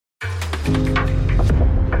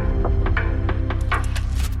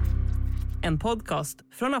En podcast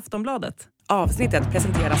från Aftonbladet. Avsnittet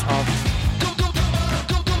presenteras av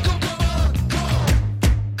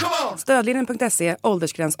Stödlinjen.se,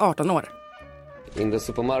 åldersgräns 18 år. In the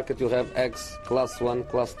supermarket you have eggs class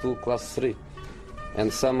 1, class 2, class 3.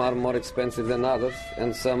 And some are more expensive than others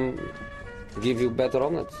and some give you better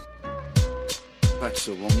omelets. That's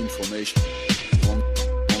the wrong information.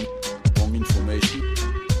 Wrong information.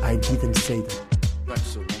 I didn't say that.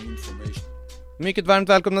 That's the wrong information. Mycket varmt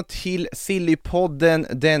välkomna till Sillypodden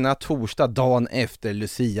denna torsdag, dagen efter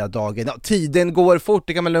Lucia-dagen. Ja, tiden går fort,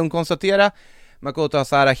 det kan man lugnt konstatera. Makoto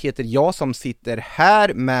Asahara heter jag som sitter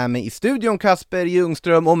här med mig i studion, Kasper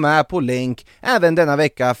Ljungström, och med på länk även denna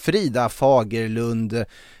vecka Frida Fagerlund.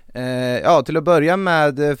 Till att börja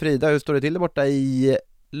med, Frida, hur står det till där borta i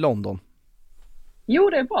London? Jo,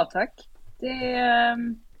 det är bra, tack.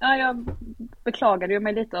 Jag beklagade ju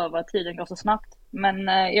mig lite över att tiden går så snabbt. Men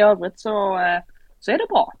i övrigt så är det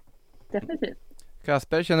bra. Definitivt.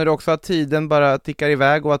 Kasper, känner du också att tiden bara tickar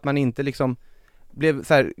iväg och att man inte liksom blev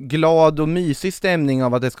så här glad och mysig stämning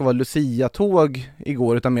av att det ska vara Lucia-tåg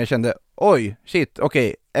igår, utan mer kände, oj, shit,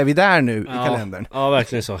 okej, är vi där nu i kalendern? Ja,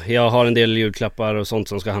 verkligen så. Jag har en del julklappar och sånt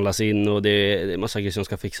som ska handlas in och det är massa grejer som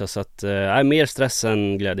ska fixas, så att mer stress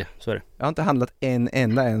än glädje, så är det. Jag har inte handlat en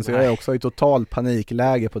enda än, så jag är också i total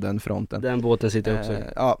panikläge på den fronten. Den båten sitter också.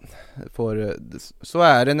 Så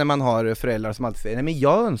är det när man har föräldrar som alltid säger, nej men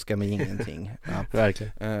jag önskar mig ingenting.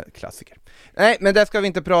 Verkligen. Klassiker. Nej, men det ska vi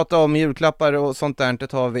inte prata om, julklappar och sånt där, det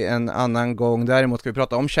tar vi en annan gång. Däremot ska vi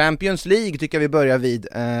prata om Champions League, tycker jag vi börjar vid,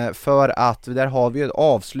 för att där har vi ett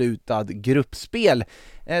avslutad gruppspel.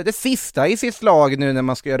 Det sista i sitt slag nu när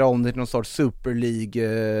man ska göra om det till någon sorts Super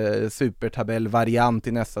League, supertabellvariant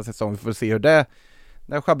i nästa säsong. Vi får se hur det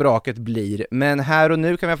schabraket blir. Men här och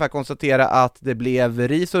nu kan vi faktiskt konstatera att det blev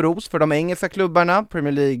ris och ros för de engelska klubbarna,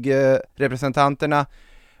 Premier League-representanterna,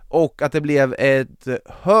 och att det blev ett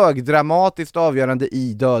högdramatiskt avgörande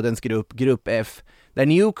i dödens grupp F, där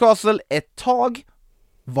Newcastle ett tag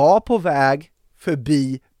var på väg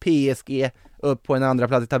förbi PSG upp på en andra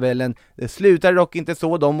plats i tabellen. Det slutade dock inte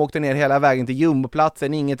så, de åkte ner hela vägen till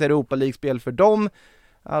jumboplatsen, inget Europa League-spel för dem.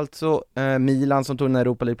 Alltså Milan som tog den här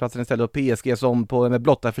Europa League-platsen istället, och PSG som med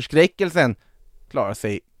blotta förskräckelsen klarar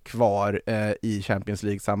sig kvar i Champions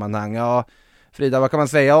League-sammanhang. Ja, Frida, vad kan man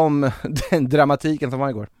säga om den dramatiken som var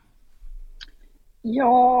igår?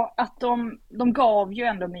 Ja, att de gav ju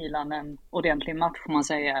ändå Milan en ordentlig match, får man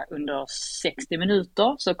säga. Under 60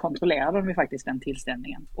 minuter så kontrollerade de ju faktiskt den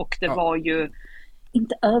tillställningen. Och det var ju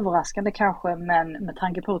inte överraskande kanske, men med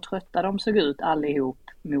tanke på hur trötta de såg ut allihop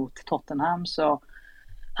mot Tottenham, så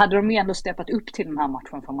hade de ju ändå steppat upp till den här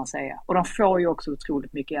matchen, får man säga. Och de får ju också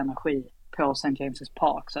otroligt mycket energi på St. James'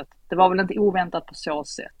 Park, så att det var väl inte oväntat på så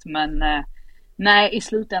sätt. Men nej, i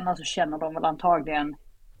slutändan så känner de väl antagligen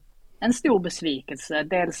en stor besvikelse.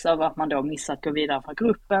 Dels över att man då missat att gå vidare från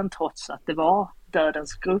gruppen trots att det var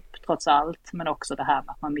dödens grupp trots allt. Men också det här med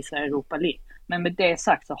att man missar Europa League. Men med det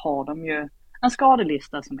sagt så har de ju en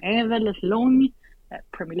skadelista som är väldigt lång.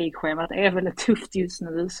 Premier League-schemat är väldigt tufft just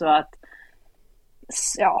nu, så att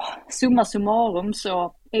summa summarum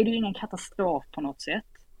så är det ju ingen katastrof på något sätt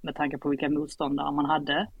med tanke på vilka motståndare man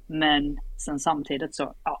hade. Men sen samtidigt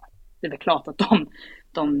så, det är väl klart att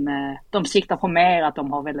de siktar på mer, att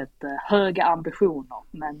de har väldigt höga ambitioner.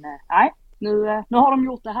 Men nu har de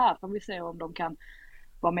gjort det här, får vi se om de kan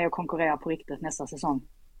vara med och konkurrera på riktigt nästa säsong.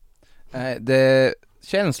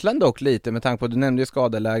 Känslan dock lite, med tanke på att du nämnde ju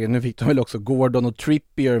skadelägen, nu fick de väl också Gordon och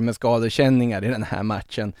Trippier med skadekänningar i den här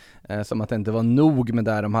matchen, som att det inte var nog med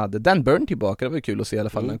där de hade. Dan Burn tillbaka, det var kul att se i alla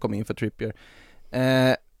fall när han kom in för Trippier.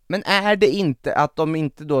 Men är det inte att de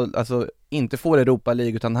inte då, alltså inte får Europa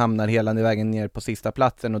League utan hamnar hela vägen ner på sista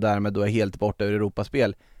platsen och därmed då är helt borta ur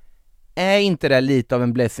Europaspel? Är inte det lite av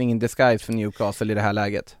en blessing in disguise för Newcastle i det här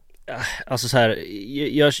läget? Alltså så här,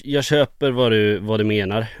 jag köper vad du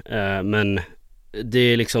menar, men det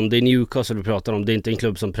är Newcastle vi pratar om. Det är inte en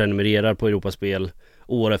klubb som prenumererar på Europaspel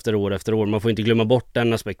år efter år efter år. Man får inte glömma bort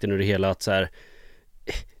den aspekten ur det hela, att så här,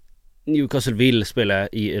 Newcastle vill spela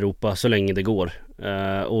i Europa så länge det går.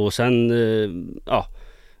 Och sen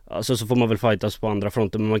alltså så får man väl fightas på andra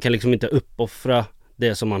fronter, men man kan liksom inte uppoffra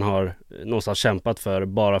det som man har någonstans kämpat för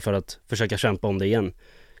bara för att försöka kämpa om det igen,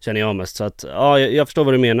 känner jag mest. Så att jag förstår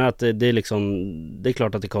vad du menar, att det är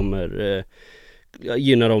klart att det kommer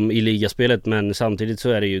gynna dem i ligaspelet, men samtidigt så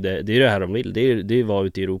är det ju det här de vill. Det är vara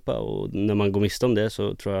ute i Europa, och när man går miste om det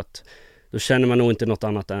så tror jag att då känner man nog inte något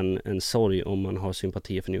annat än sorg om man har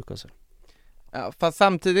sympati för Newcastle. Ja, fast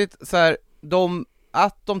samtidigt så här,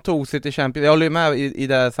 att de tog sig till Champions, jag håller med i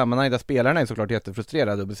det sammanhanget, där spelarna är såklart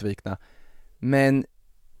jättefrustrerade och besvikna, men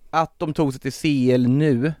att de tog sig till CL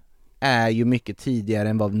nu är ju mycket tidigare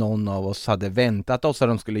än vad någon av oss hade väntat oss att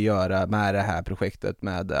de skulle göra med det här projektet,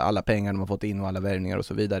 med alla pengar de har fått in och alla värvningar och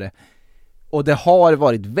så vidare. Och det har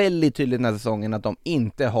varit väldigt tydligt den här säsongen att de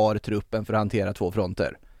inte har truppen för att hantera 2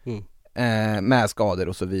 fronter. Med skador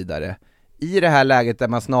och så vidare. I det här läget där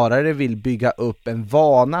man snarare vill bygga upp en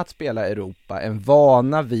vana att spela Europa, en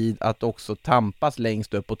vana vid att också tampas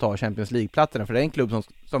längst upp och ta Champions League-platserna, för det är en klubb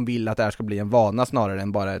som vill att det här ska bli en vana snarare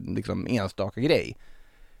än bara liksom enstaka grej.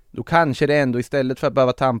 Då kanske det ändå, istället för att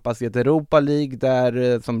behöva tampas i ett Europa League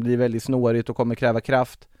där som blir väldigt snårigt och kommer kräva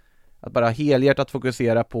kraft, att bara helhjärtat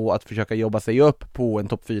fokusera på att försöka jobba sig upp på en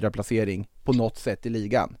topp 4-placering på något sätt i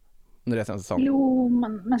ligan under resten av säsongen. Jo,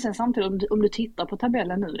 men sen samtidigt om du tittar på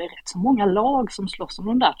tabellen nu, det är rätt så många lag som slåss om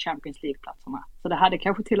de där Champions League-platserna. Så det hade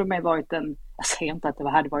kanske till och med varit jag säger inte att det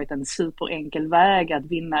hade varit en superenkel väg att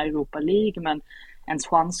vinna Europa League, men ens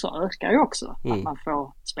chanser ökar ju också att man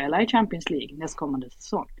får spela i Champions League nästkommande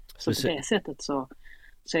säsong. Så på det sättet så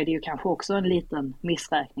är det ju kanske också en liten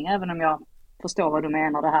missräkning, även om jag förstår vad du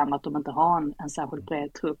menar det här med att de inte har en särskilt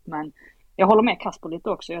bred trupp. Men jag håller med Kasper lite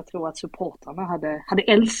också. Jag tror att supportrarna hade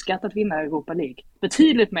älskat att vinna Europa League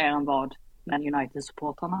betydligt mer än vad Man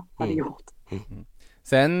United-supportrarna hade gjort.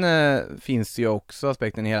 Sen finns ju också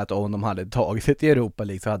aspekten i att om de hade tagit sig till Europa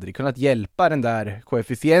League så hade det kunnat hjälpa den där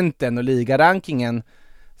koefficienten och ligarankingen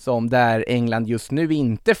som där England just nu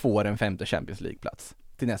inte får en 5:e Champions League-plats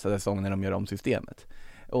till nästa säsong när de gör om systemet.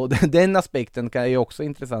 Och den aspekten kan ju också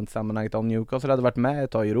intressant i sammanhanget. Om Newcastle hade varit med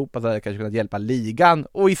ett tag i Europa så hade det kanske kunnat hjälpa ligan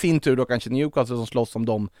och i sin tur då kanske Newcastle som slåss om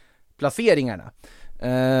de placeringarna.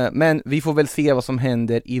 Men vi får väl se vad som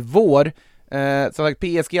händer i vår. Som sagt,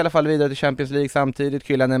 PSG i alla fall vidare till Champions League samtidigt.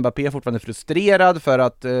 Kylian Mbappé är fortfarande frustrerad för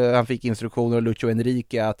att han fick instruktioner av Lucho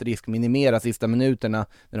Enrique att riskminimera sista minuterna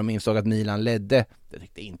när de insåg att Milan ledde. Det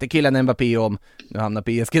tyckte inte Kylian Mbappé om. Nu hamnar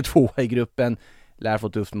PSG 2 i gruppen. Lär få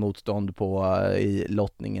tufft motstånd i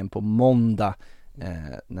lottningen på måndag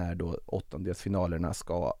när då åttondelsfinalerna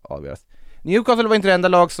ska avgöras. Newcastle var inte det enda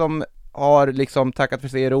lag som har liksom tackat för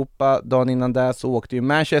sig i Europa. Dagen innan där så åkte ju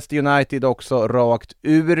Manchester United också rakt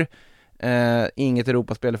ur. Inget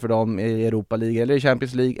Europaspel för dem i Europa League eller i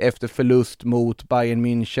Champions League efter förlust mot Bayern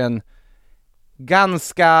München.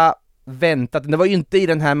 Ganska väntat. Det var ju inte i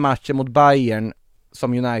den här matchen mot Bayern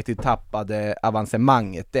som United tappade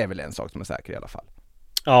avancemanget. Det är väl en sak som är säker i alla fall.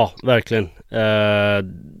 Ja, verkligen.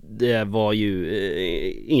 Det var ju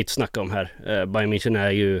inget att snacka om här. Bayern München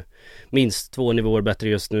är ju minst 2 nivåer bättre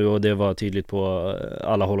just nu och det var tydligt på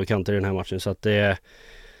alla håll och kanter i den här matchen. Så att det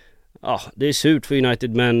är surt för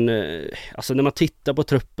United, men alltså när man tittar på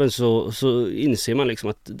truppen så inser man liksom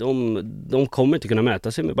att de kommer inte kunna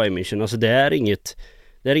mäta sig med Bayern München. Alltså det är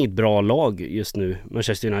inget bra lag just nu,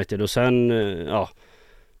 Manchester United. Och sen,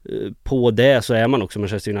 på det så är man också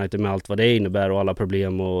Manchester United med allt vad det innebär och alla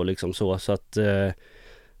problem och liksom så. Så att,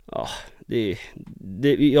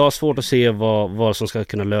 jag har svårt att se vad som ska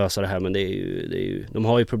kunna lösa det här, men det är ju, de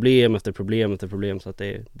har ju problem efter problem efter problem, så att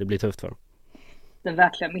det blir tufft för dem. Den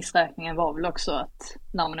verkliga missräkningen var väl också att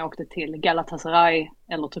när man åkte till Galatasaray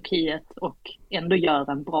eller Turkiet och ändå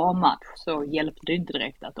gör en bra match så hjälpte det inte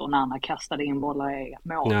direkt att Onana kastade in bollar i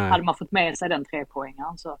mål. Nej. Hade man fått med sig den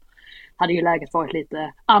 3-poängaren så hade ju läget varit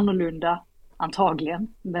lite annorlunda antagligen.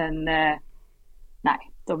 Men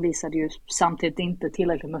nej, de visade ju samtidigt inte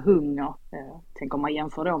tillräckligt med hunger. Tänk om man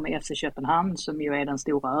jämför då med FC Köpenhamn som ju är den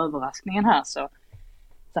stora överraskningen här, så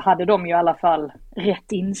hade de ju i alla fall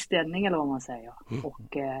rätt inställning eller vad man säger.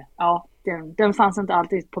 Och den fanns inte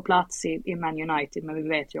alltid på plats i Man United, men vi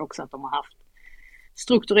vet ju också att de har haft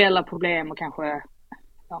strukturella problem och kanske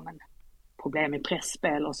problem i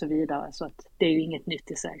pressspel och så vidare. Så att det är ju inget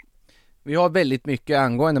nytt i sig. Vi har väldigt mycket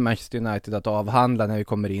angående Manchester United att avhandla när vi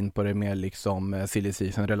kommer in på det mer liksom silly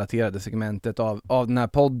season-relaterade segmentet av den här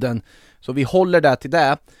podden. Så vi håller där till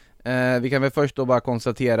det. Vi kan väl först då bara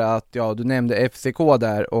konstatera att du nämnde FCK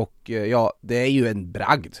där och det är ju en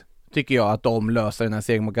bragd tycker jag att de löser den här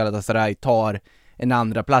segern mot Galatasaray, tar en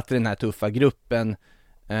andra plats i den här tuffa gruppen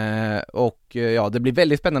det blir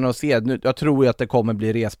väldigt spännande att se. Nu, jag tror ju att det kommer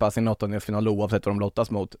bli respass i något av final oavsett vad de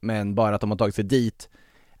lottas mot, men bara att de har tagit sig dit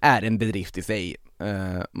är en bedrift i sig,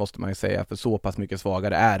 måste man ju säga, för så pass mycket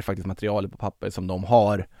svagare är faktiskt materialet på papper som de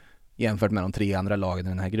har jämfört med de 3 andra lagen i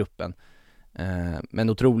den här gruppen. Men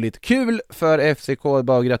otroligt kul för FCK,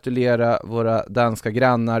 bara att gratulera våra danska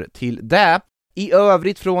grannar till det. I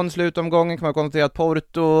övrigt från slutomgången kan man konstatera att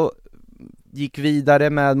Porto gick vidare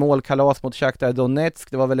med målkalas mot Shakhtar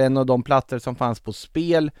Donetsk. Det var väl en av de platser som fanns på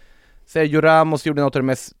spel. Sergio Ramos gjorde något av det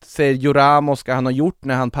mest Sergio Ramos ska han ha gjort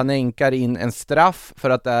när han panenkar in en straff för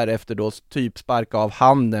att därefter då typ sparka av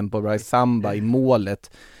handen på Bryce Samba i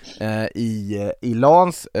målet i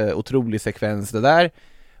Lans. Otrolig sekvens det där.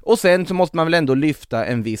 Och sen så måste man väl ändå lyfta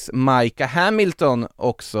en viss Micah Hamilton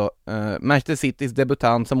också. Manchester Citys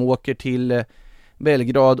debutant som åker till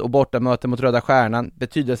Belgrad och bortamöte mot Röda Stjärnan.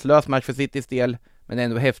 Betydelselös match för Citys del, men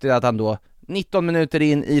ändå häftigt att han då 19 minuter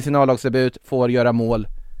in i sin A-lagsdebut får göra mål.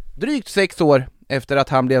 Drygt 6 år efter att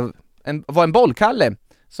han var en bollkalle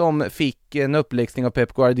som fick en uppläxning av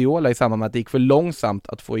Pep Guardiola i samband med att det gick för långsamt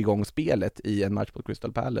att få igång spelet i en match på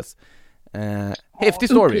Crystal Palace. Häftig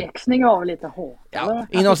story. Uppläxning av lite hårt. Ja,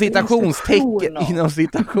 inom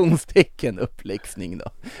citationstecken uppläxning då,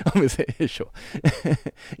 om vi säger så.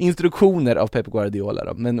 Instruktioner av Pep Guardiola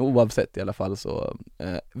då, men oavsett i alla fall så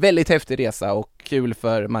väldigt häftig resa och kul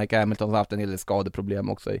för Mike Hamilton som har haft en hel del skadeproblem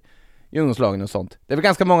också i ungdomslagen och sånt. Det är väl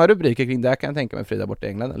ganska många rubriker kring det här, kan jag tänka mig, Frida, bort i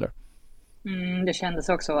England, eller? Det kändes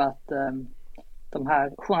också att de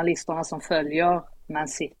här journalisterna som följer Man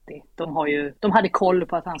City, de hade koll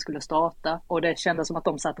på att han skulle starta, och det kändes som att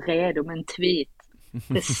de satt redo med en tweet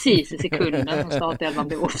precis i sekunden som startelvan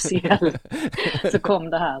blev officiell. Så kom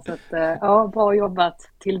det här. Så att, ja, bra jobbat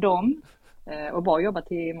till dem och bra jobbat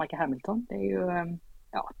till Michael Hamilton. Det är ju,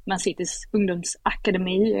 Man Citys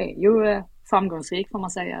ungdomsakademi är ju framgångsrik, får man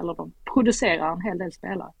säga, eller de producerar en hel del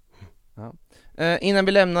spelare. Ja. Innan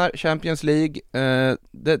vi lämnar Champions League,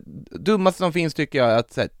 det dummaste som finns tycker jag är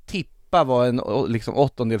att tippa vad en liksom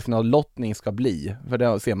åttondelsfinal lottning ska bli, för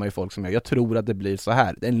det ser man ju folk som jag tror att det blir så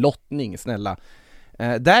här, en lottning, snälla.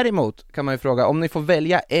 Däremot kan man ju fråga, om ni får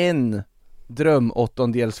välja en dröm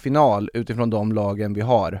åttondelsfinal utifrån de lagen vi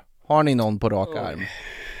har ni någon på rak arm? Ja.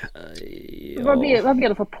 Vad blir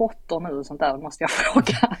det för potter nu och sånt där, måste jag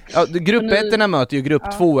fråga. Ja, gruppetterna möter ju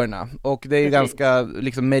grupptvåorna och det är ju ganska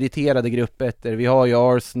liksom meriterade gruppetter. Vi har ju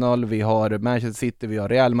Arsenal, vi har Manchester City, vi har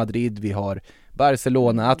Real Madrid, vi har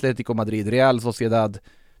Barcelona, Atletico Madrid, Real Sociedad.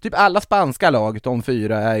 Typ alla spanska lag, de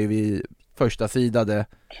 4 är ju vi första sidade,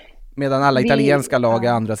 medan alla italienska lag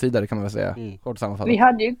är andra sidade, kan man väl säga. Kort sammanfattat. Vi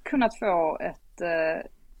hade ju kunnat få ett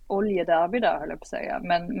oljederby där, höll jag på att säga,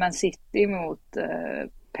 men Man City mot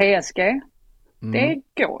PSG, det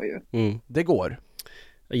går ju. Det går.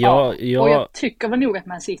 Ja. Och jag tycker väl nog att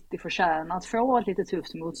Man City förtjänar att få ett lite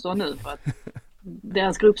tufft motstånd nu, för att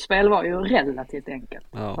deras gruppspel var ju relativt enkelt,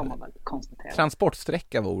 får man väl konstatera.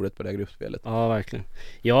 Transportsträcka var ordet på det här gruppspelet. Ja, verkligen.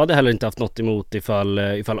 Jag hade heller inte haft något emot ifall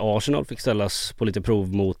Arsenal fick ställas på lite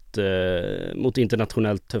prov mot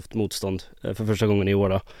internationellt tufft motstånd för första gången i år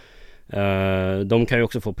då. De kan ju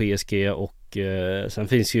också få PSG och sen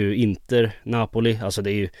finns ju Inter, Napoli. Alltså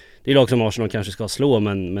det är lag som Arsenal kanske ska slå,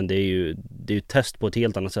 men det är ju test på ett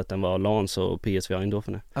helt annat sätt än vad Lens och PSV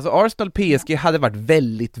Eindhoven är. Alltså Arsenal PSG hade varit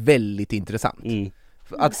väldigt, väldigt intressant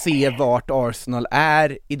att se vart Arsenal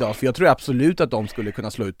är idag, för jag tror absolut att de skulle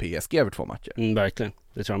kunna slå ut PSG över 2 matcher. Verkligen,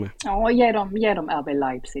 det tror jag med. Ja, ge dem RB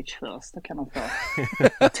Leipzig först, då kan de få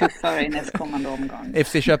tuffare i nästkommande omgång.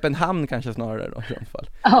 FC Köpenhamn kanske snarare då i alla fall.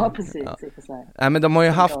 Ja, precis. Ja. Nej, men de har ju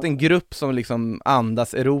haft en grupp som liksom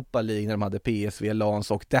andas Europa League när de hade PSV,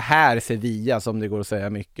 Lens och det här Sevilla som det går att säga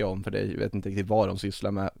mycket om, för det jag vet inte riktigt vad de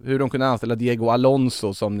sysslar med. Hur de kunde anställa Diego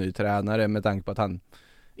Alonso som ny tränare med tanke på att han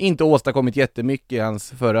inte åstadkommit jättemycket i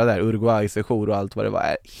hans förra där Uruguay-session och allt vad det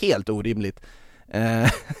var. Helt orimligt.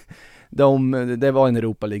 Det var en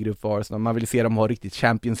Europa League-grupp för Arsenal. Man vill se dem ha riktigt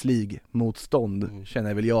Champions League-motstånd,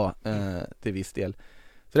 känner väl jag till viss del.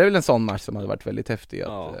 Så det är väl en sån match som hade varit väldigt häftig att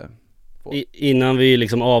få. Innan vi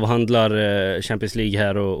liksom avhandlar Champions League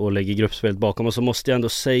här och lägger gruppspelet bakom oss, så måste jag ändå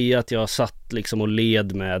säga att jag satt liksom och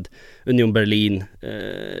led med Union Berlin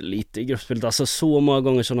lite i gruppspelet. Alltså så många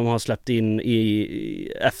gånger som de har släppt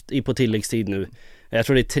in på tilläggstid nu. Jag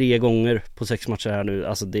tror det är 3 gånger på 6 matcher här nu.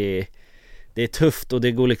 Alltså det är tufft, och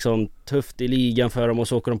det går liksom tufft i ligan för dem, och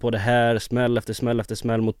så åker de på det här smäll efter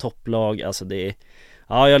smäll mot topplag. Alltså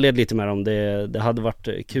jag led lite med dem. Det hade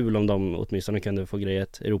varit kul om de åtminstone kunde få greja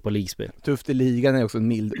ett Europa League-spel. Tufft i ligan är också en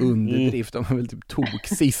mild underdrift. De är väl typ tok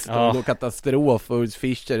sist och då katastrof, och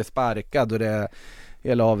Fischer är sparkad och det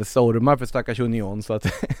hela av stormar för stackars Union, så att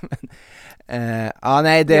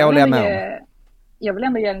nej, det håller jag med om. Jag vill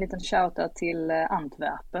ändå ge en liten shoutout till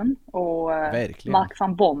Antwerpen och Mark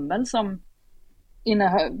van Bommel som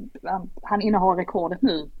han innehar rekordet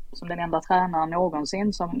nu som den enda tränaren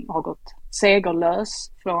någonsin som har gått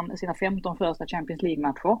segerlös från sina 15 första Champions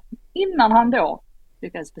League-matcher innan han då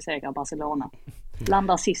lyckades besegra Barcelona.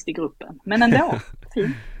 landar sist i gruppen. Men ändå,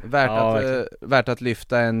 fint. Värt att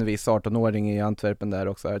lyfta en viss 18-åring i Antwerpen där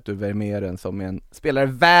också, Arthur Vermeeren, som är en spelare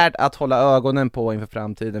värd att hålla ögonen på inför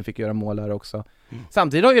framtiden, fick göra mål här också.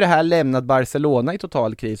 Samtidigt har ju det här lämnat Barcelona i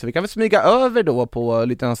total kris, så vi kan väl smyga över då på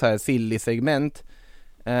lite så här silly-segment,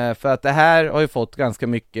 för att det här har ju fått ganska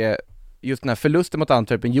mycket, just den här förlusten mot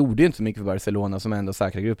Antwerpen gjorde ju inte så mycket för Barcelona som ändå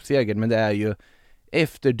säkrar gruppsegern, men det är ju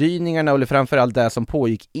efterdyningarna och framförallt det som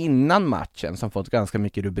pågick innan matchen som fått ganska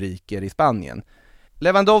mycket rubriker i Spanien.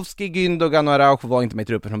 Lewandowski, Gündogan och Araujo var inte med i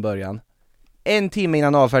truppen från början. En timme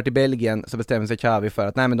innan avfärd till Belgien så bestämde sig Xavi för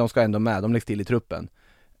att nej, men de ska ändå med, de läggs till i truppen.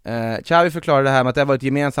 Xavi förklarade det här med att det var ett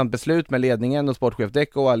gemensamt beslut med ledningen och sportchef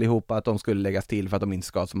Deco och allihopa att de skulle läggas till för att de inte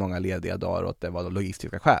ska ha så många lediga dagar och att det var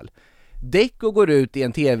logistiska skäl. Deco går ut i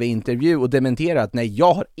en tv-intervju och dementerar att nej,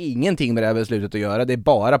 jag har ingenting med det här beslutet att göra, det är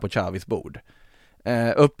bara på Xavis bord.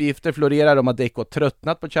 Uppgifter florerar om att Deco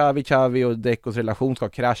tröttnat på Xavi och Decos relation ska ha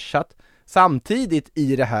kraschat. Samtidigt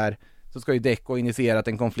i det här så ska ju Deco initierat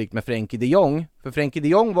en konflikt med Frenkie de Jong, för Frenkie de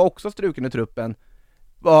Jong var också struken i truppen,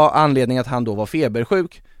 var anledningen att han då var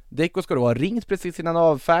febersjuk. Deco ska då ha ringt precis innan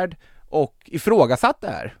avfärd och ifrågasatt det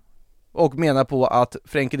här och menar på att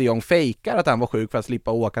Frenkie de Jong fejkar att han var sjuk för att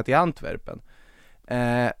slippa åka till Antwerpen.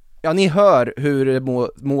 Ja, ni hör hur det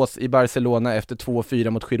mås i Barcelona efter 2-4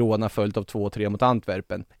 mot Girona följt av 2-3 mot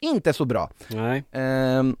Antwerpen. Inte så bra. Nej.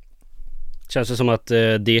 Känns det som att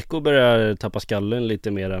Deco börjar tappa skallen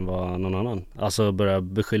lite mer än vad någon annan. Alltså börjar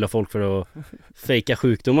beskylla folk för att fejka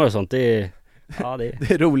sjukdomar och sånt. Det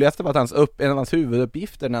roligaste var att en av hans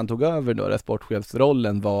huvuduppgifter när han tog över då,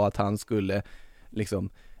 sportchefsrollen var att han skulle liksom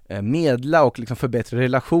medla och liksom förbättra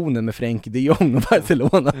relationen med Frenkie de Jong och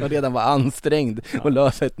Barcelona och redan var ansträngd och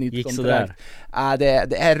lösa ett nytt kontrakt.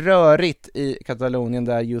 Det är rörigt i Katalonien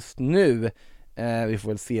där just nu. Vi får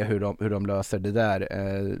väl se hur de löser det där.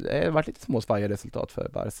 Det har varit lite småsvajiga resultat för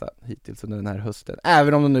Barca hittills under den här hösten.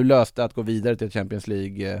 Även om de nu löste att gå vidare till Champions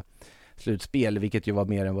League slutspel, vilket ju var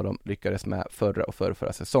mer än vad de lyckades med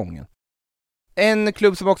förra säsongen. En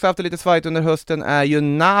klubb som också haft lite svajt under hösten är ju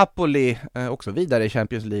Napoli, också vidare i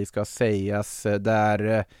Champions League ska sägas,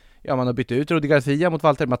 där man har bytt ut Rudi Garcia mot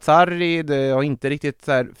Walter Mazzarri. Det har inte riktigt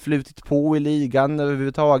så här flutit på i ligan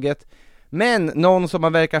överhuvudtaget. Men någon som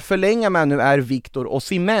man verkar förlänga med nu är Victor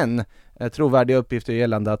Osimhen. Trovärdiga uppgifter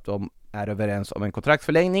gällande att de är överens om en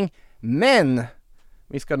kontraktsförlängning. Men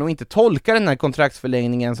vi ska nog inte tolka den här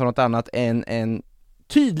kontraktsförlängningen som något annat än en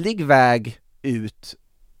tydlig väg ut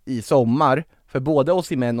i sommar för både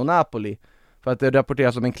Osimhen och Napoli. För att det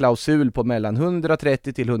rapporteras om en klausul på mellan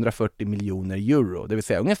 130 till 140 miljoner euro. Det vill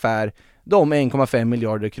säga ungefär de 1,5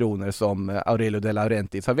 miljarder kronor som Aurelio De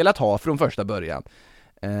Laurentiis har velat ha från första början.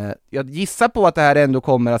 Jag gissar på att det här ändå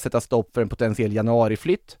kommer att sätta stopp för en potentiell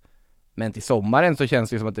januariflytt. Men till sommaren så känns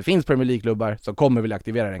det som att det finns Premier League-klubbar som kommer vilja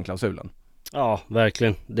aktivera den klausulen. Ja,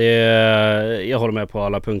 verkligen. Jag håller med på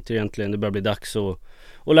alla punkter egentligen. Det börjar bli dags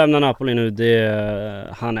att lämna Napoli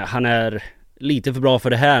nu. Han är lite för bra för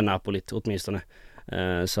det här Napoli åtminstone.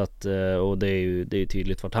 Så att, och det är ju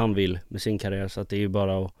tydligt vart han vill med sin karriär. Så att det är ju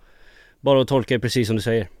bara att tolka precis som du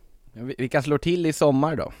säger. Vilka slår till i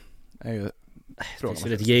sommar då? Det finns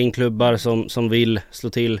väl ett gäng klubbar som vill slå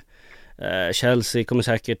till. Chelsea kommer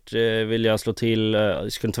säkert vilja slå till.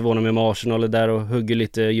 Jag skulle inte förvåna mig om Arsenal är där och hugger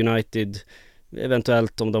lite. United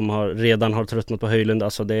eventuellt om de redan har tröttnat på Höjlund.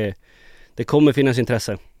 Alltså det kommer finnas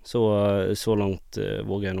intresse. Så långt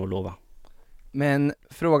vågar jag nog lova. Men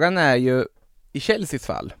frågan är ju i Chelseas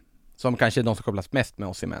fall, som kanske är de som kopplas mest med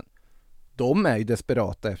Osimhen. De är ju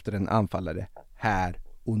desperata efter en anfallare här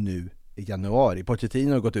och nu i januari.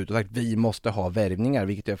 Pochettino har gått ut och sagt vi måste ha värvningar,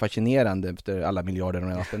 vilket är fascinerande efter alla miljarder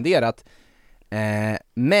de har spenderat.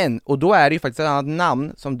 Och då är det ju faktiskt ett annat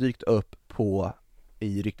namn som dykt upp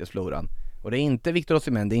i ryktesfloran. Och det är inte Victor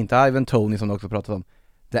Osimhen, det är inte Ivan Toney som de också pratat om.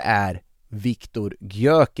 Det är Victor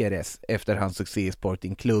Gyökeres efter hans succé i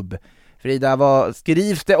Sporting Club. Frida, vad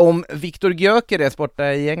skrivs det om Victor Gyökeres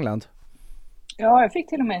borta i England? Ja, jag fick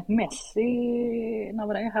till och med ett mess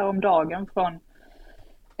häromdagen från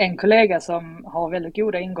en kollega som har väldigt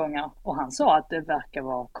goda ingångar och han sa att det verkar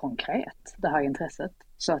vara konkret, det här intresset.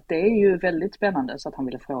 Så att det är ju väldigt spännande, så att han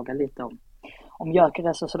ville fråga lite om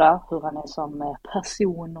Gyökeres och sådär, hur han är som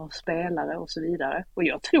person och spelare och så vidare. Och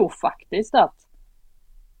jag tror faktiskt att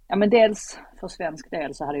dels för svensk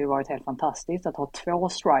del så hade det ju varit helt fantastiskt att ha 2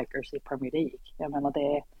 strikers i Premier League. Jag menar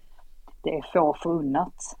det är få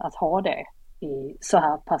förunnat att ha det i så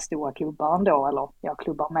här pass stora klubbar ändå, eller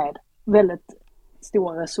klubbar med väldigt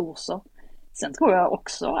stora resurser. Sen tror jag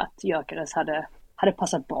också att Gyökeres hade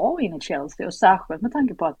passat bra in i Chelsea, och särskilt med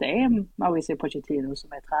tanke på att det är Mauricio Pochettino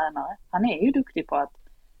som är tränare. Han är ju duktig på att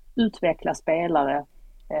utveckla spelare.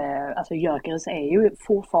 Alltså Gyökeres är ju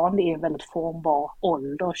fortfarande i en väldigt formbar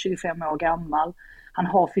ålder, 25 år gammal. Han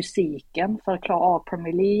har fysiken för att klara av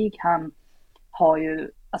Premier League. Han har ju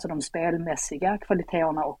alltså de spelmässiga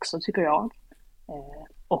kvaliteterna också, tycker jag.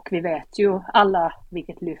 Och vi vet ju alla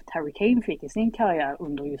vilket lyft Harry Kane fick i sin karriär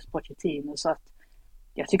under just Pochettino. Så att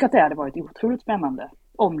jag tycker att det hade varit otroligt spännande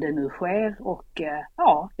om det nu sker. Och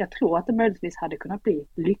jag tror att det möjligtvis hade kunnat bli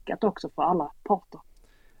lyckat också för alla parter.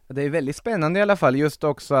 Det är väldigt spännande i alla fall, just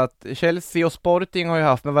också att Chelsea och Sporting har ju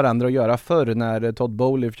haft med varandra att göra förr när Todd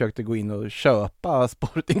Bowley försökte gå in och köpa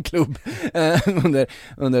Sportingklubb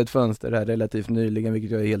under ett fönster här relativt nyligen,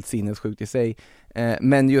 vilket är helt sinnessjukt i sig.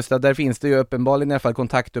 Men just att där finns det ju uppenbarligen i alla fall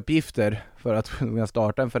kontaktuppgifter för att kunna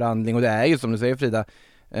starta en förhandling, och det är ju som du säger, Frida,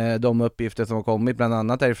 de uppgifter som har kommit bland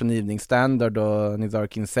annat är från Evening Standard och Nizar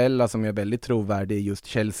Kinsella som är väldigt trovärdig i just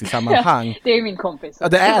Chelsea-sammanhang. Det är min kompis. Ja,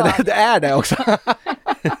 det är det också.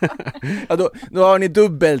 Ja, då har ni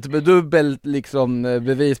dubbelt liksom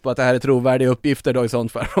bevis på att det här är trovärdiga uppgifter då i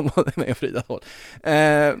sånt fall, om det är Fridas håll.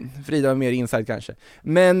 Frida har mer insight kanske.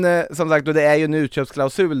 Men som sagt, då, det är ju en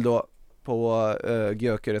utköpsklausul då på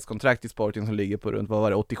Gyökeres kontrakt i Sporting som ligger på runt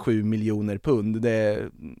 87 miljoner pund.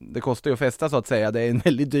 Det kostar ju att fästa, så att säga. Det är en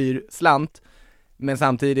väldigt dyr slant. Men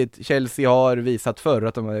samtidigt, Chelsea har visat förr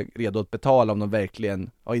att de är redo att betala om de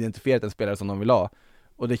verkligen har identifierat en spelare som de vill ha.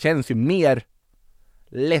 Och det känns ju mer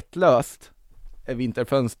lättlöst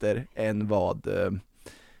vinterfönster än vad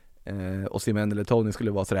Osimhen eller Tony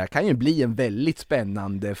skulle vara. Så det här kan ju bli en väldigt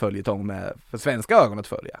spännande följetong med för svenska ögon att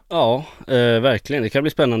följa. Ja, verkligen. Det kan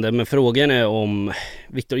bli spännande. Men frågan är om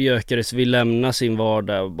Victor Gyökeres vill lämna sin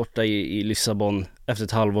vardag borta i Lissabon efter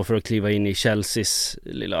ett halvår för att kliva in i Chelseas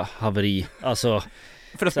lilla haveri. Alltså,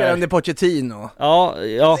 för att spela under Pochettino. Ja,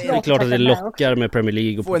 det är klart att det lockar med Premier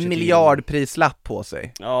League och få en miljardprislapp på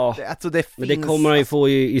sig. Ja, men det kommer han ju få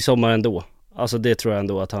i sommar ändå. Alltså det tror jag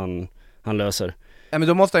ändå att han löser. Ja, men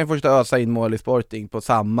då måste han ju först ösa in mål i Sporting på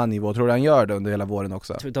samma nivå. Tror du han gör det under hela våren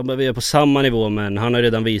också? Jag tror inte han behöver göra på samma nivå, men han har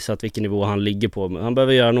redan visat vilken nivå han ligger på. Han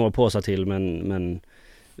behöver göra några påsar till, men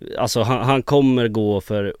alltså han kommer gå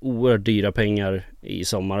för oerhört dyra pengar i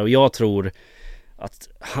sommar. Och jag tror att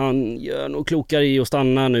han gör nog klokare i att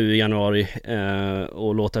stanna nu i januari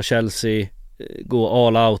och låta Chelsea gå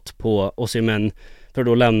all out på Osimhen för att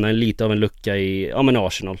då lämna lite av en lucka i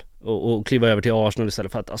Arsenal och kliva över till Arsenal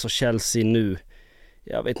istället, för att alltså Chelsea nu,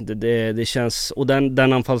 jag vet inte, det känns, och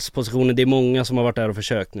den anfallspositionen, det är många som har varit där och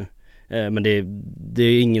försökt nu, men det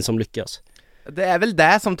är ingen som lyckas. Det är väl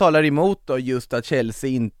det som talar emot då, just att Chelsea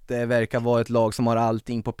inte verkar vara ett lag som har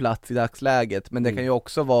allting på plats i dagsläget, men det kan ju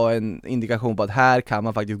också vara en indikation på att här kan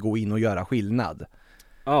man faktiskt gå in och göra skillnad.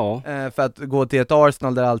 Ja. För att gå till ett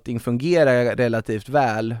Arsenal där allting fungerar relativt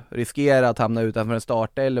väl, riskera att hamna utanför en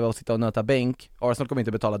startelva och sitta och nöta bänk. Arsenal kommer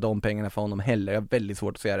inte betala de pengarna för honom heller. Jag har väldigt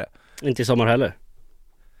svårt att se det. Inte i sommar heller.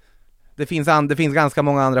 Det finns ganska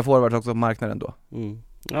många andra forwards också på marknaden då.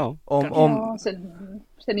 Ja. Sen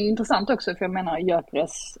är det intressant också, för jag menar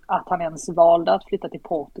Gyökeres, att han ens valde att flytta till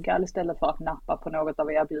Portugal istället för att nappa på något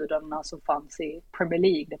av erbjudandena som fanns i Premier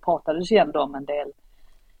League. Det pratades ju ändå om en del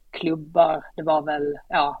klubbar, det var väl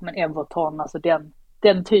men Everton, alltså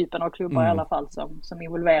den typen av klubbar i alla fall som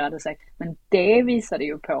involverade sig. Men det visade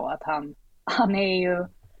ju på att han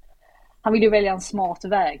vill ju välja en smart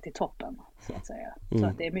väg till toppen, så att säga. Så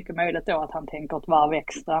att det är mycket möjligt då att han tänker ett varv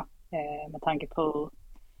extra med tanke på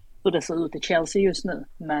hur det ser ut i Chelsea just nu.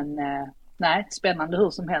 Men nej, spännande hur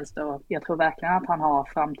som helst, och jag tror verkligen att han har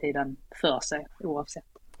framtiden för sig oavsett.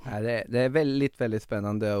 Ja, det är väldigt, väldigt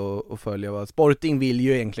spännande att följa. Vad Sporting vill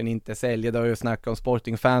ju egentligen inte sälja. Det har ju snackat om,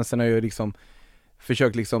 Sporting-fansen har ju liksom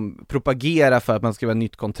försökt liksom propagera för att man ska ha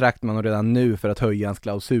nytt kontrakt, man har redan nu för att höja hans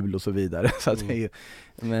klausul och så vidare. Så att det är ju,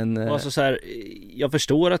 men alltså så här, jag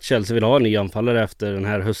förstår att Chelsea vill ha en ny anfallare efter den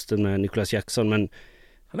här hösten med Nicolas Jackson, men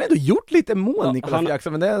han har ändå gjort lite mål, Nicolas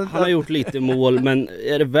Jackson. Men han har gjort lite mål, men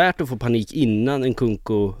är det värt att få panik innan en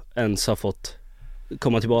Kunko ens har fått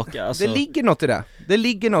komma tillbaka? Alltså, det ligger något i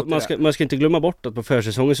det. Man ska inte glömma bort att på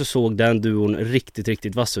försäsongen så såg den duon riktigt,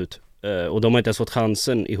 riktigt vass ut. Och de har inte ens fått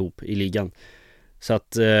chansen ihop i ligan. Så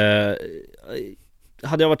att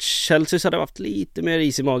hade jag varit Chelsea så hade jag haft lite mer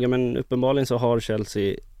is i magen, men uppenbarligen så har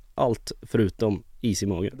Chelsea allt förutom is i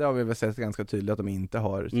magen. Det har vi väl sett ganska tydligt att de inte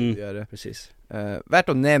har tidigare. Precis. Värt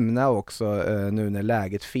att nämna också nu när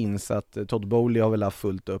läget finns att Todd Bowley har väl haft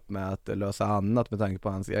fullt upp med att lösa annat med tanke på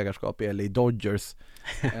hans ägarskap i LA Dodgers.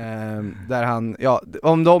 Där han,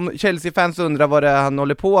 om de Chelsea-fans undrar vad det är han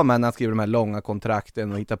håller på med när han skriver de här långa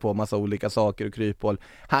kontrakten och hittar på massa olika saker och kryphål.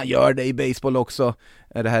 Han gör det i baseball också.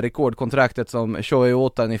 Det här rekordkontraktet som Shohei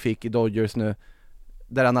Ohtani fick i Dodgers nu,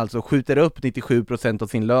 där han alltså skjuter upp 97% av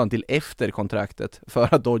sin lön till efter kontraktet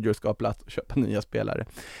för att Dodgers ska ha plats och köpa nya spelare.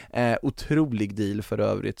 Otrolig deal för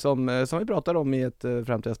övrigt som vi pratar om i ett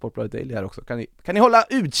framtida Sportbladet Daily här också. Kan ni hålla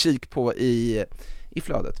utkik på i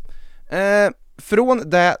flödet. Från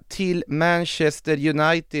det till Manchester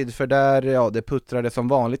United, för där det puttrade som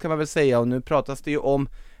vanligt kan man väl säga, och nu pratas det ju om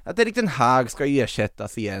att Erik ten Hag ska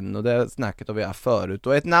ersättas igen, och det snacket har vi haft förut,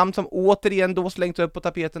 och ett namn som återigen då slängts upp på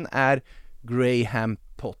tapeten är Graham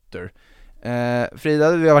Potter.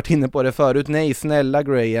 Frida, vi har varit inne på det förut. Nej, snälla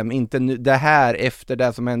Graham, inte nu, det här efter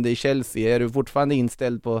det som hände i Chelsea. Är du fortfarande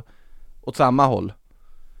inställd på åt samma håll?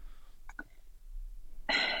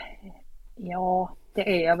 Ja, det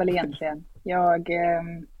är jag väl egentligen.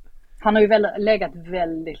 Han har ju legat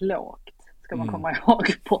väldigt lågt, ska man komma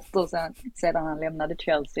ihåg, Potter sedan han lämnade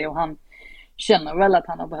Chelsea, och han känner väl att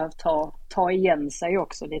han har behövt ta igen sig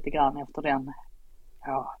också lite grann efter den,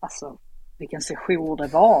 alltså vilken session det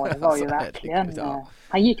var ju alltså, verkligen,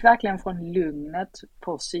 han gick verkligen från lugnet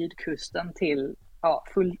på sydkusten till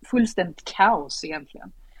fullständigt kaos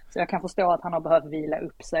egentligen. Så jag kan förstå att han har behövt vila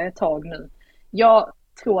upp sig ett tag nu. Jag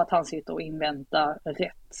tror att han sitter och inväntar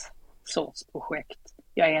rätt sorts projekt.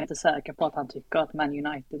 Jag är inte säker på att han tycker att Man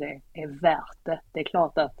United är värt det. Det är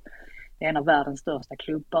klart att det är en av världens största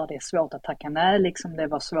klubbar. Det är svårt att tacka nej, liksom det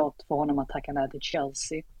var svårt för honom att tacka nej till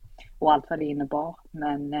Chelsea och allt vad det innebar.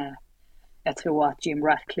 Men jag tror att Jim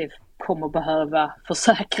Ratcliffe kommer behöva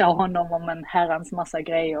försäkra honom om en herrans massa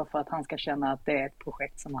grejer för att han ska känna att det är ett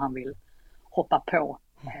projekt som han vill hoppa på.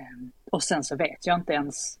 Och sen så vet jag inte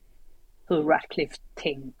ens hur Ratcliffe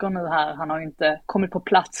tänker nu här. Han har ju inte kommit på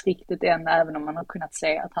plats riktigt än, även om man har kunnat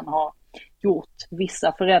se att han har gjort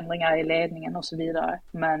vissa förändringar i ledningen och så vidare.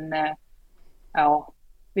 Men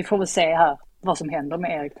vi får väl se här vad som händer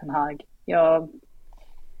med Erik ten Hag. Jag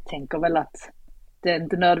tänker väl att det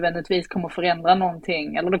inte nödvändigtvis kommer förändra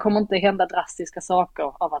någonting, eller det kommer inte hända drastiska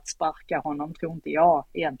saker av att sparka honom, tror inte jag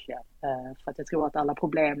egentligen. För att jag tror att alla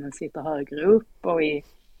problemen sitter högre upp och i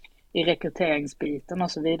rekryteringsbiten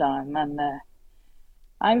och så vidare. Men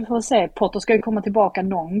vi får se. Potter ska ju komma tillbaka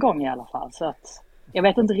någon gång i alla fall. Så att jag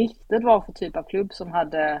vet inte riktigt vad för typ av klubb som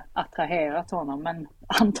hade attraherat honom. Men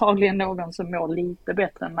antagligen någon som mår lite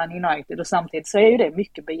bättre än Man United. Och samtidigt så är ju det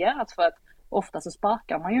mycket begärt, för att ofta så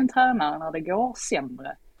sparkar man ju en tränare när det går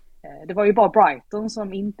sämre. Det var ju bara Brighton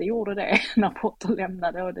som inte gjorde det när Potter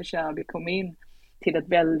lämnade och De Cherby kom in till ett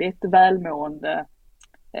väldigt välmående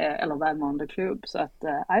klubb. Så att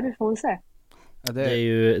det får vi se. Ja, det är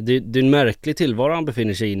ju det är en märklig tillvaro han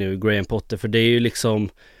befinner sig i nu, Graham Potter, för det är ju liksom,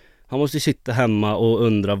 han måste ju sitta hemma och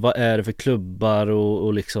undra vad är det för klubbar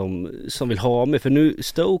och liksom som vill ha mig, för nu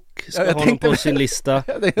Stoke ska ha honom på sin lista.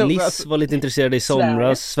 Nice var lite intresserad i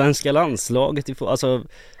somras, svenska landslaget, alltså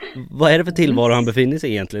vad är det för tillvaro han befinner sig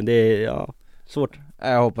i egentligen? Det är svårt.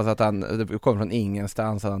 Jag hoppas att det kommer från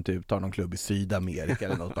ingenstans, att han typ tar någon klubb i Sydamerika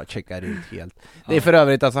eller något, bara checkar ut helt. Det är för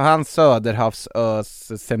övrigt alltså hans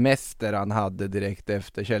Söderhavsös semester han hade direkt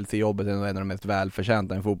efter Chelsea-jobbet, är en av de mest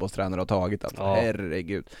välförtjänta en fotbollstränare har tagit. Alltså,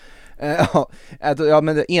 herregud. Men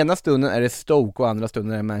den ena stunden är det Stoke och andra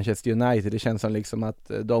stunden är det Manchester United. Det känns som liksom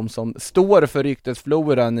att de som står för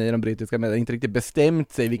ryktesfloran i de brittiska medierna inte riktigt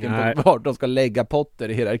bestämt sig vart de ska lägga Potter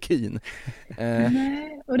i hierarkin.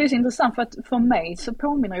 Nej, och det är så intressant, för att för mig så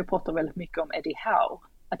påminner ju Potter väldigt mycket om Eddie Howe.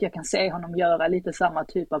 Att jag kan se honom göra lite samma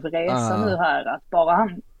typ av resa nu här, att bara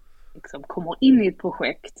han liksom kommer in i ett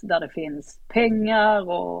projekt där det finns pengar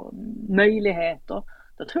och möjligheter,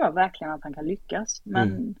 då tror jag verkligen att han kan lyckas.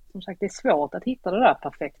 Men som sagt, det är svårt att hitta det där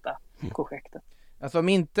perfekta projektet. Alltså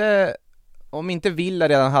om inte Villa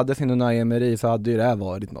redan hade sin Unai Emery, så hade ju det här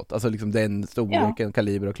varit något. Alltså liksom den storleken,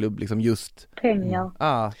 kaliber och klubb, liksom just pengar.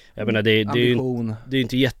 Jag menar, det är ju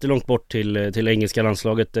inte jättelångt bort till engelska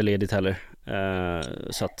landslaget ledigt heller.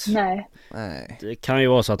 Så att Nej. Det kan ju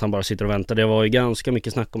vara så att han bara sitter och väntar. Det var ju ganska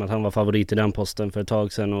mycket snack om att han var favorit i den posten för ett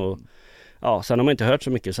tag sedan, och sen har man inte hört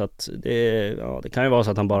så mycket, så att det kan ju vara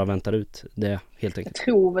så att han bara väntar ut det helt enkelt.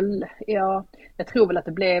 Jag tror väl att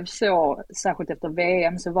det blev så, särskilt efter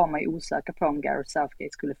VM så var man ju osäker på om Gareth Southgate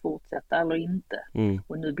skulle fortsätta eller inte.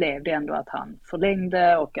 Och nu blev det ändå att han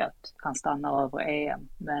förlängde och att han stannar över EM.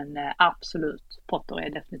 Men absolut, Potter är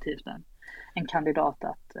definitivt en kandidat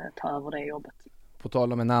att ta över det jobbet. På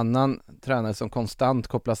tal om en annan tränare som konstant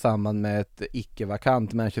kopplas samman med ett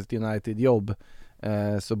icke-vakant Manchester United-jobb,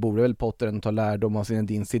 så borde väl Potter ta lärdom av sin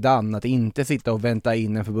din Zidane, att inte sitta och vänta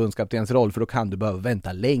in en förbundskaptens roll, för då kan du behöva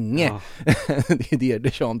vänta länge. Det är det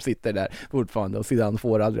Deschamps sitter där fortfarande, och Zidane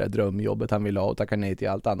får aldrig det drömjobbet han vill ha och tackar nej till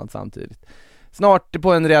allt annat samtidigt. Snart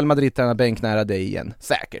på en Real Madrid-tränarbänk nära dig igen,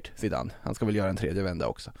 säkert Zidane. Han ska väl göra en tredje vända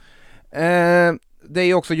också. det är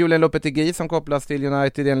ju också Julen Lopetegui som kopplas till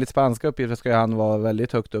United. Enligt spanska uppgifter ska han vara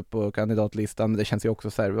väldigt högt upp på kandidatlistan. Det känns ju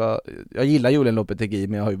också så här, jag gillar Julen Lopetegui,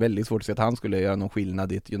 men jag har ju väldigt svårt att se att han skulle göra någon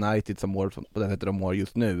skillnad i ett United som mår på det sättet de mår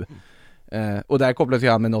just nu. Och där kopplas ju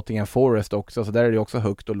han med Nottingham Forest också, så där är det också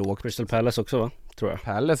högt och lågt. Crystal Palace också, va? Tror jag.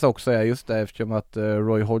 Palace också, ja, just det, eftersom att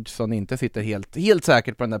Roy Hodgson inte sitter helt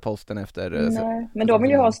säkert på den där posten efter. Nej, men de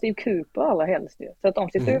vill ju ha Steve Cooper allra helst ju. Så att de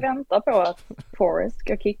sitter och väntar på att Forest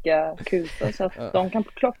ska kicka Cooper så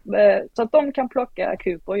att de kan plocka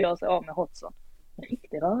Cooper och göra sig av med Hodgson.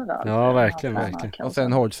 Riktigt röra. Ja, verkligen. Och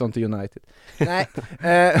sen Hodgson till United. Nej,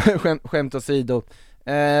 skämt åsido.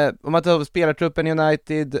 Om man tar spelartruppen i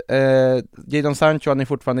United, Jadon Sancho, han är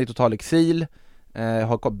fortfarande i total exil,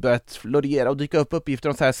 har börjat florera och dyka upp uppgifter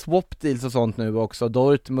om så här swap deals och sånt nu också.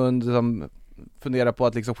 Dortmund som funderar på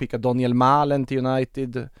att liksom skicka Daniel Malen till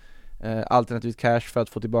United, alternativt cash för att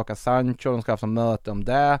få tillbaka Sancho. De ska ha haft en möte om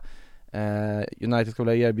det. United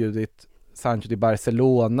skulle ha erbjudit Sancho till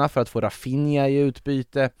Barcelona för att få Rafinha i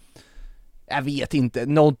utbyte. Jag vet inte,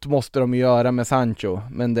 något måste de göra med Sancho,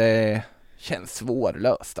 men det känns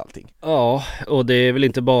svårlöst allting. Ja, och det är väl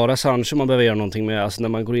inte bara Sancho man behöver göra någonting med. Alltså när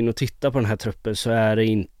man går in och tittar på den här truppen så är det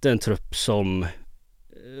inte en trupp som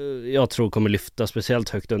jag tror kommer lyfta speciellt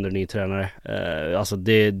högt under ny tränare. Alltså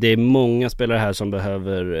det är många spelare här som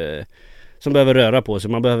behöver röra på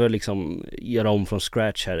sig. Man behöver liksom göra om från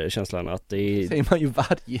scratch här, känslan att det är... säger man ju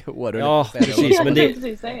varje år. Ja, precis, men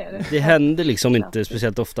det händer liksom inte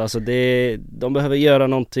speciellt ofta. Alltså de behöver göra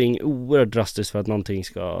någonting oerhört drastiskt för att någonting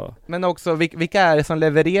ska... Men också, vilka är det som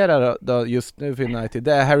levererar då just nu för United?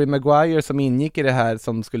 Det är Harry Maguire som ingick i det här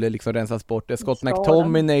som skulle liksom rensas bort. Det är Scott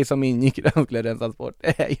McTominay som ingick i det som skulle rensas bort.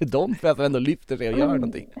 Det är ju de för att ändå lyfter sig och gör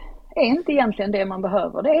någonting. Är inte egentligen det man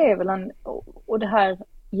behöver. Det är väl och det här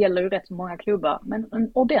gäller ju rätt många klubbar, men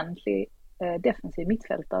en ordentlig defensiv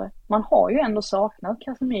mittfältare. Man har ju ändå saknat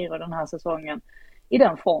Casemiro den här säsongen i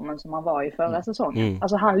den formen som han var i förra säsongen.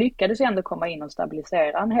 Alltså han lyckades ju ändå komma in och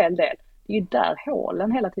stabilisera en hel del. Det är ju där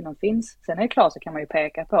hålen hela tiden finns. Sen är det klart så kan man ju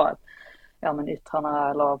peka på att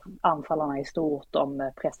yttrarna eller anfallarna i stort,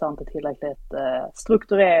 de pressar inte tillräckligt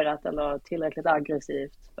strukturerat eller tillräckligt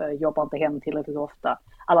aggressivt, jobbar inte hem tillräckligt ofta.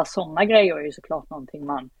 Alla sådana grejer är ju såklart någonting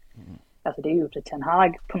man... Alltså det är ju upp till Ten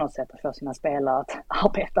Hag på något sätt att få sina spelare att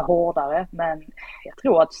arbeta hårdare. Men jag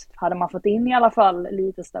tror att hade man fått in i alla fall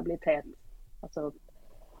lite stabilitet alltså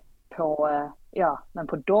på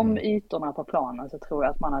de ytorna på planen så tror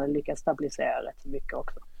jag att man hade lyckats stabilisera rätt mycket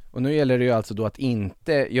också. Och nu gäller det ju alltså då att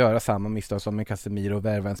inte göra samma misstag som med Casemiro och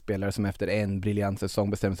värva en spelare som efter en briljant säsong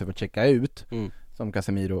bestämmer sig för att checka ut. Som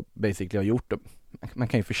Casemiro basically har gjort. Man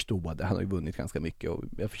kan ju förstå det, han har ju vunnit ganska mycket och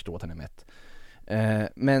jag förstår att han är mätt.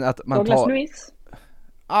 Men att man Douglas Luiz?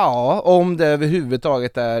 Ja, om det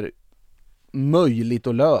överhuvudtaget är möjligt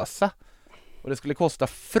att lösa. Och det skulle kosta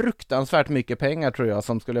fruktansvärt mycket pengar tror jag,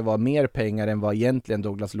 som skulle vara mer pengar än vad egentligen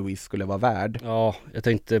Douglas Luiz skulle vara värd. Ja, jag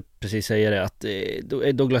tänkte precis säga det, att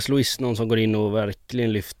är Douglas Luiz någon som går in och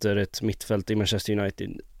verkligen lyfter ett mittfält i Manchester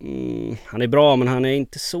United. Han är bra, men han är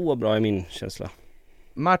inte så bra i min känsla.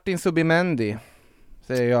 Martin Zubimendi,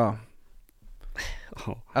 säger jag.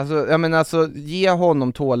 Alltså, ge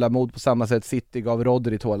honom tålamod på samma sätt City gav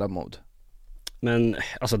Rodri tålamod. Men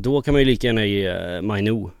alltså då kan man ju lika gärna ge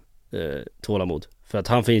Mainu tålamod. För att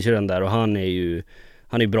han finns ju den där och han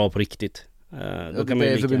är bra på riktigt. Då kan man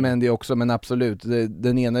ju Zubimendi också, men absolut.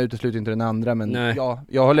 Den ena utesluter inte den andra. Men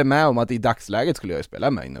jag håller med om att i dagsläget skulle jag ju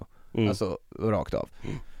spela Mainu. Alltså rakt av.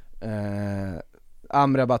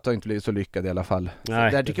 Amrabat har inte blivit så lyckad i alla fall.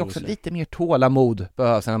 Nej, där tycker jag också lite mer tålamod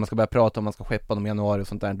behövs när man ska börja prata om man ska skeppa dem i januari och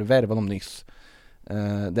sånt där. Du värvar dem nyss.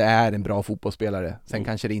 Det är en bra fotbollsspelare.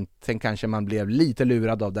 Sen kanske man blev lite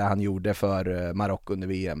lurad av det han gjorde för Marocko under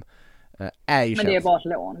VM. Men det är bara ett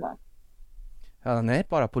lån, va? Ja, nej,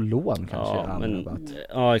 bara på lån kanske.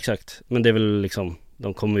 Ja, exakt. Men det är väl liksom,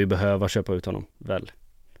 de kommer ju behöva köpa ut honom, väl?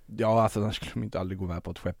 Ja, alltså annars skulle de inte aldrig gå med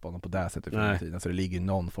på att skeppa honom på det sättet i framtiden. Så det ligger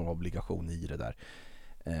någon form av obligation i det där.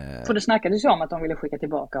 För det snackades ju om att de ville skicka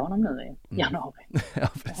tillbaka honom nu i januari. Ja,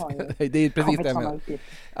 det är precis det jag menar.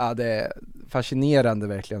 Ja, det är fascinerande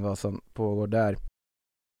verkligen vad som pågår där.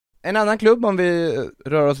 En annan klubb, om vi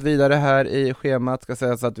rör oss vidare här i schemat, ska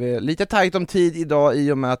säga så att vi är lite tajt om tid idag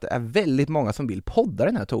i och med att det är väldigt många som vill podda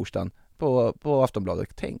den här torsdagen på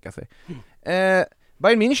Aftonbladet, tänka sig.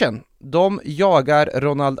 Bayern München, de jagar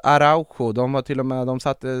Ronald Araujo. De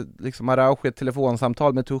satte liksom Araujo ett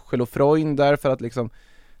telefonsamtal med Tuchel och Freund där för att liksom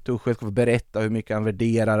Tuchel ska få berätta hur mycket han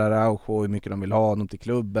värderar Araujo och hur mycket de vill ha honom till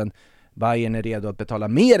klubben. Bayern är redo att betala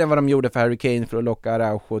mer än vad de gjorde för Harry Kane för att locka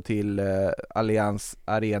Araujo till Allianz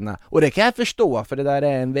Arena. Och det kan jag förstå, för det där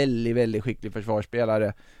är en väldigt, väldigt skicklig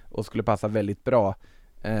försvarsspelare och skulle passa väldigt bra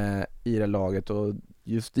i det laget. Och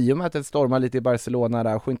just i och med att det stormar lite i Barcelona,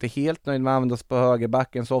 Araujo inte helt nöjd med att användas på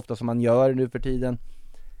högerbacken så ofta som man gör nu för tiden.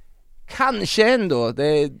 Kanske ändå,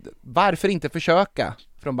 varför inte försöka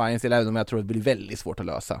från Bayerns sida, även om jag tror att det blir väldigt svårt att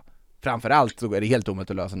lösa. Framförallt så är det helt omöjligt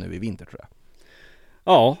att lösa nu i vinter, tror jag.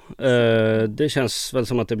 Ja, det känns väl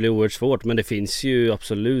som att det blir oerhört svårt, men det finns ju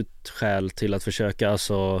absolut skäl till att försöka.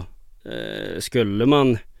 Alltså, skulle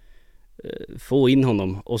man få in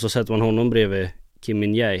honom och så sätter man honom bredvid Kim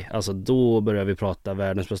Min-jae, alltså då börjar vi prata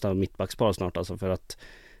världens bästa mittbackspar snart, alltså, för att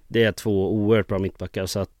det är 2 oerhört bra mittbackar,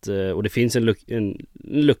 så att, och det finns en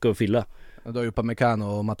lucka att fylla. Och då är ju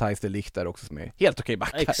Upamecano och Matthijs de Ligt där också som är helt okej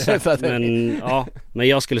backar. Exakt, men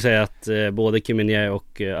jag skulle säga att både Kim Min-jae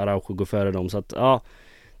och Araujo går före dem, så att ja,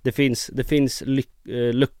 det finns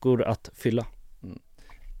luckor att fylla.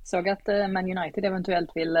 Såg att Man United eventuellt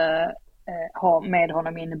vill ha med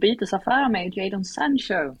honom i en bytesaffär med Jadon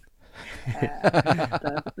Sancho.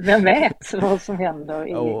 Vem vet vad som händer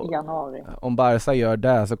i januari. Om Barca gör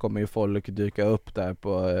det så kommer ju folk dyka upp där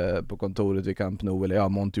på kontoret vid Camp Nou, eller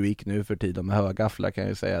Montjuic nu för tiden med högafflar, kan jag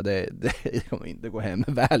ju säga. Det kommer inte gå hem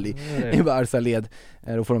väl i Barca-led.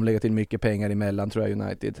 Då får de lägga till mycket pengar emellan, tror jag,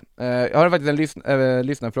 United. Jag har faktiskt en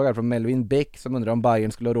lyssnarfråga från Melvin Bäck som undrar om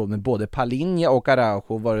Bayern skulle ha råd med både Palhinha och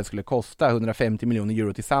Araujo, vad det skulle kosta, 150 miljoner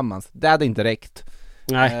euro tillsammans. Det hade inte räckt.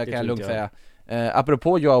 Nej, kan jag lugnt säga.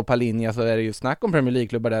 Apropå Joao Palhinha så är det ju snack om Premier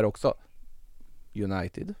League-klubbar där också.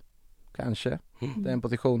 United, kanske, den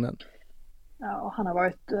positionen. Ja, han har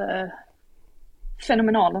varit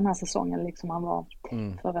fenomenal den här säsongen, liksom han var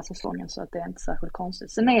förra säsongen, så att det är inte särskilt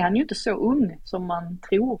konstigt. Sen är han ju inte så ung som man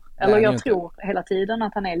tror. Eller jag tror hela tiden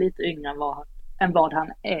att han är lite yngre än vad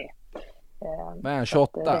han är. Men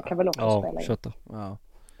 28. Det kan väl också spela in. 28. Ja.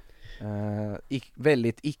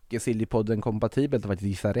 Väldigt icke-sillypodden kompatibelt att faktiskt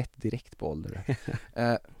gissa rätt direkt på ålder.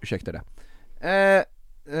 Ursäkta det.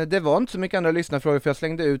 Det var inte så mycket andra lyssnarfrågor, för jag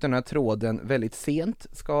slängde ut den här tråden väldigt sent,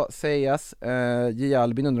 ska sägas. J.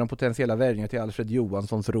 Albin undrar om potentiella värvningar till Alfred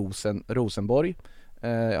Johanssons Rosenborg.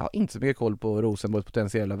 Jag har inte så mycket koll på Rosenborgs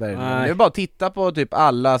potentiella värvningar. Det är bara att titta på typ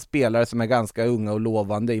alla spelare som är ganska unga och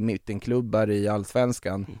lovande i mittenklubbar i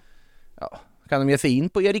Allsvenskan. Ja. Kan de ge sig in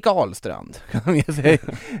på Erik Ahlstrand? Kan de ge sig,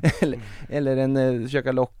 eller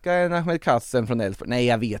försöka locka en Ahmed Kassen från Elfsborg? Nej,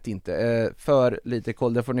 jag vet inte. För lite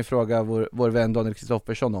koll, det får ni fråga vår vän Daniel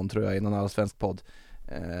Kristoffersson om, tror jag, i någon allsvensk podd.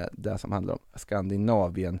 Det som handlar om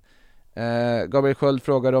Skandinavien. Gabriel Sköld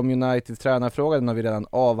frågar om Uniteds tränarfråga. Den har vi redan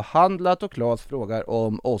avhandlat. Och Claes frågar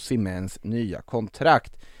om Osimhens nya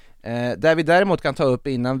kontrakt. Där vi däremot kan ta upp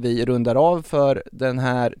innan vi rundar av för den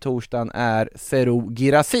här torsdagen är Serhou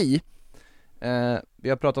Guirassy. Vi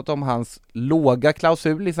har pratat om hans låga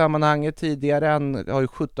klausul i sammanhanget tidigare. Han har ju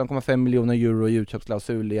 17,5 miljoner euro i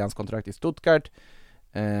utköpsklausul i hans kontrakt i Stuttgart.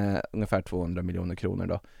 Ungefär 200 miljoner kronor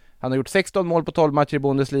då. Han har gjort 16 mål på 12 matcher i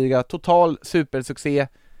Bundesliga. Total supersuccé.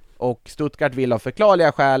 Och Stuttgart vill av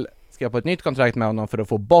förklarliga skäl skriva på ett nytt kontrakt med honom för att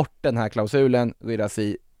få bort den här klausulen.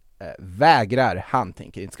 Guirassy vägrar. Han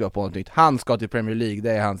tänker inte skriva på något nytt. Han ska till Premier League,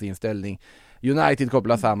 det är hans inställning. United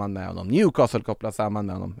kopplar samman med honom. Newcastle kopplar samman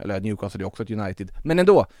med honom. Eller Newcastle är också ett United. Men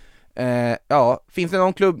ändå. Finns det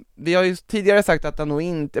någon klubb? Vi har ju tidigare sagt att han nog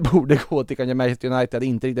inte borde gå till kanske Manchester United.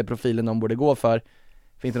 Inte riktigt profilen de borde gå för.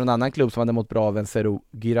 Finns det någon annan klubb som hade mått bra av en Serhou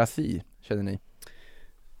Guirassy, känner ni?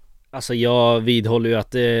 Alltså jag vidhåller ju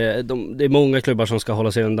att det är många klubbar som ska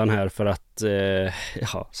hålla sig undan här, för att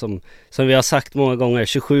som vi har sagt många gånger,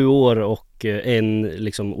 27 år och en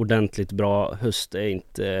liksom ordentligt bra höst är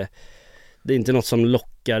inte något som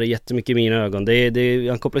lockar jättemycket i mina ögon.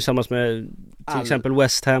 Han kopplar tillsammans med till exempel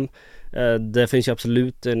West Ham. Det finns ju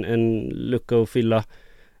absolut en lucka att fylla.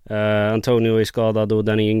 Antonio är skadad och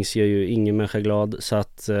Danny Ings gör ju ingen människa glad, så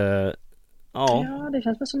att ja, det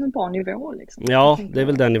känns väl som en bra nivå liksom. Ja, det är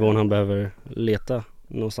väl den nivån han behöver leta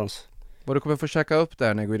någonstans. Vad du kommer få käka upp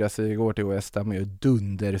där när Guirassy går till West Ham är ju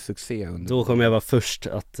dundersuccé. Då kommer jag vara först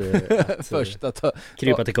att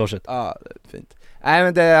krypa till korset. Ja, fint. Nej,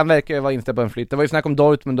 men han verkar ju vara inställd på en flytt. Det var ju snack om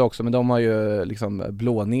Dortmund också, men de har ju liksom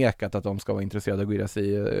blånekat att de ska vara intresserade av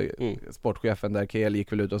Guirassy. Sportchefen där, KL,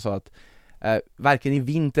 gick väl ut och sa att varken i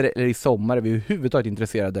vinter eller i sommar är vi överhuvudtaget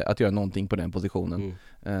intresserade att göra någonting på den positionen.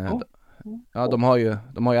 Ja, de har ju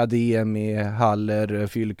ADM i Haller,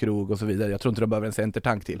 Fyllkrog och så vidare. Jag tror inte de behöver en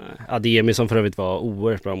centertank till. ADM som för övrigt var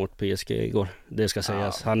oerhört bra mot PSG igår. Det ska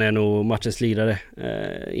sägas. Han är nog matchens lirare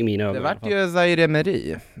i mina ögon. Det vart ju Zaire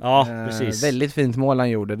Emery. Ja, precis. Väldigt fint mål han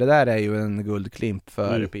gjorde. Det där är ju en guldklimp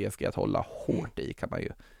för PSG att hålla hårt i, kan man ju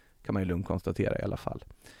kan man ju lugnt konstatera i alla fall.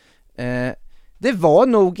 Det var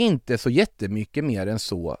nog inte så jättemycket mer än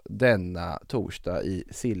så denna torsdag i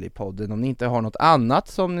Sillypodden. Om ni inte har något annat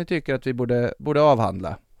som ni tycker att vi borde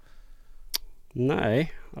avhandla.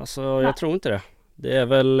 Nej, alltså jag tror inte det.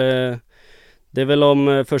 Det är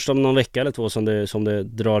väl först om någon vecka eller två som det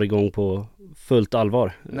drar igång på fullt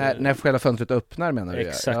allvar. När själva fönstret öppnar menar du?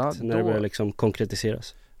 Exakt, när det börjar liksom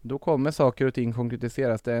konkretiseras. Då kommer saker och ting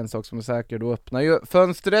konkretiseras. Det är en sak som är säker. Då öppnar ju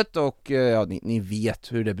fönstret och ni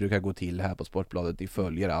vet hur det brukar gå till här på Sportbladet. Ni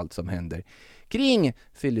följer allt som händer kring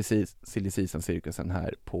Silly Season-cirkusen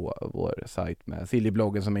här på vår sajt med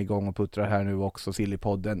Silly-bloggen som är igång och puttrar här nu också.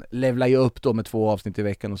 Silly-podden levlar ju upp då med 2 avsnitt i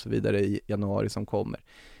veckan och så vidare i januari som kommer.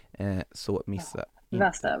 Så missa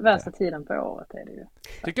inte. Värsta tiden på året är det ju.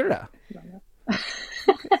 Tycker du det?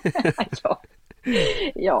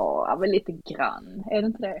 Ja, men lite grann. Är det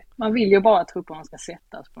inte det? Man vill ju bara att trupperna ska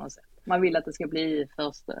sättas på något sätt. Man vill att det ska bli 1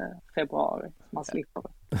 februari. Man slipper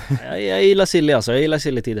det. Jag gillar Silly alltså. Jag gillar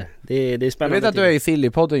Silly-tider. Det är spännande. Jag vet att du är i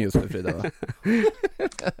Silly-podden just nu, Frida, va?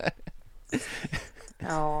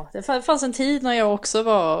 Ja, det fanns en tid när jag också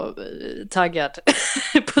var taggad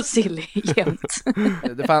på Silly jämt.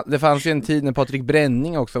 Det fanns ju en tid när Patrik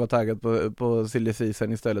Bränning också var taggad på Silly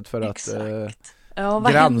Season istället för att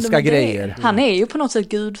granska grejer. Han är ju på något sätt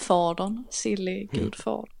gudfadern,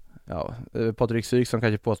 Silly-gudfadern. Ja, Patrik Syk som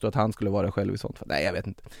kanske påstår att han skulle vara själv i sånt fall. Nej, jag vet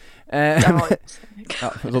inte.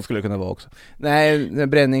 Ja, så skulle det kunna vara också. Nej,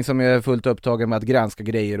 Bränning som är fullt upptagen med att granska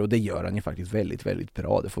grejer och det gör han ju faktiskt väldigt, väldigt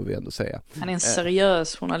bra, det får vi ändå säga. Han är en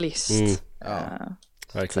seriös journalist. Ja,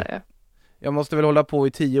 verkligen. Jag måste väl hålla på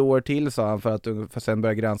i 10 år till, sa han, för att sen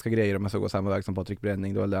börja granska grejer om jag ska gå samma väg som Patrik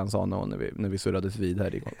Bränning. Det var det han sa när vi surrades vid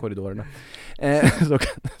här i korridorerna.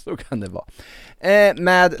 Så kan det vara.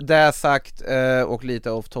 Med det sagt och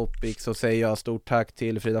lite off topic så säger jag stort tack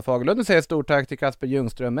till Frida Fagerlund och säger stort tack till Kasper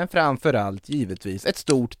Ljungström, men framförallt givetvis ett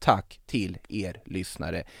stort tack till er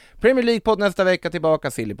lyssnare. Premier League-podd nästa vecka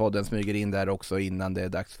tillbaka. Sillypodden smyger in där också innan det är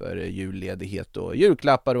dags för julledighet och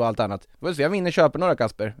julklappar och allt annat. Jag vinner köper några,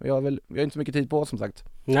 Kasper. Vi har inte så mycket tid på oss som sagt.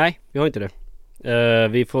 Nej, vi har inte det.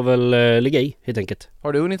 Vi får väl ligga i helt enkelt.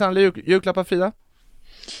 Har du hunnit handla julklappar, Frida?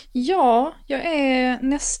 Ja, jag är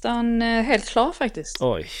nästan helt klar faktiskt.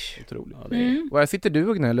 Oj, otroligt. Och här sitter du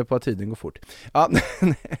och gnäller på att tiden går fort. Ja,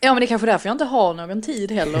 men det är kanske därför jag inte har någon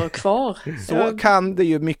tid heller kvar. Så kan det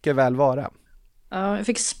ju mycket väl vara. Ja, jag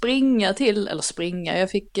fick jag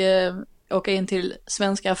fick åka in till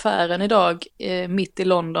svenska affären idag mitt i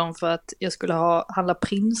London för att jag skulle handla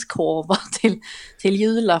prinskorvar till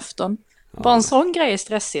julafton. Ja. Bara en sån grej är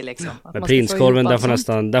stressig liksom. Men prinskorven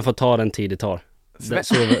den får ta den tid det tar.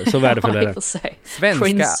 Så värdefull är det. Svenska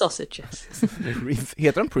Prince sausages.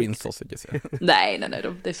 Heter de Prince sausages? Nej,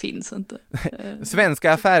 det finns inte.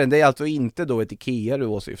 Svenska affären, det är alltså inte då ett Ikea du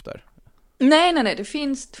åsyftar? Nej, det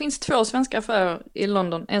finns 2 svenska affärer i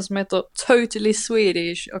London. En som heter Totally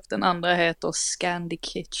Swedish och den andra heter Scandi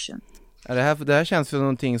Kitchen. Ja, det här känns ju som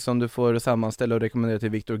någonting som du får sammanställa och rekommendera till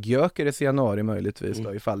Victor Gyökeres i januari möjligtvis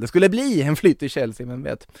då, ifall det skulle bli en flytt i Chelsea, men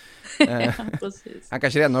vet. Ja, precis. Han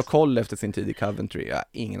kanske redan har koll efter sin tid i Coventry, ja,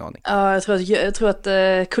 ingen aning. Ja, jag tror att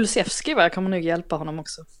Kulusevski kommer nog hjälpa honom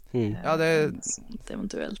också. Ja, det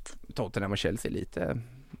eventuellt. Tottenham och Chelsea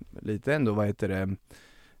lite ändå, vad heter det?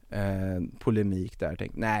 Polemik där,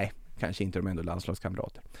 nej, kanske inte, de är ändå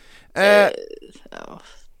landslagskamrater. Ja.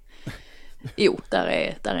 Jo, där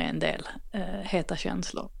är en del heta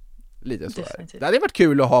känslor. Lite så är det. Det hade varit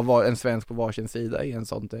kul att ha en svensk på varsin sida i en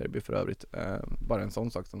sån derby för övrigt. Bara en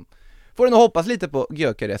sån sak som får en att hoppas lite på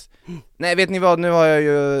Gyökeres. Nej, vet ni vad? Nu har jag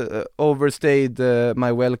ju overstayed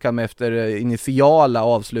my welcome efter initiala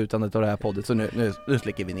avslutandet av det här podden. Så nu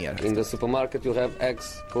släcker vi ner. In the supermarket you have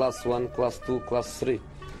eggs class 1, class 2, class 3.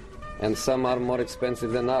 And some are more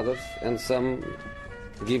expensive than others. And some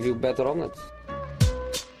give you better omelets.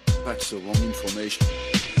 That's wrong information.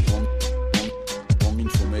 Wrong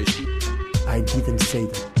information. I didn't say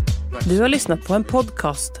that. Du har lyssnat på en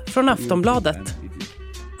podcast från Aftonbladet.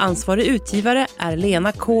 Ansvarig utgivare är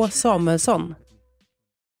Lena K. Samuelsson.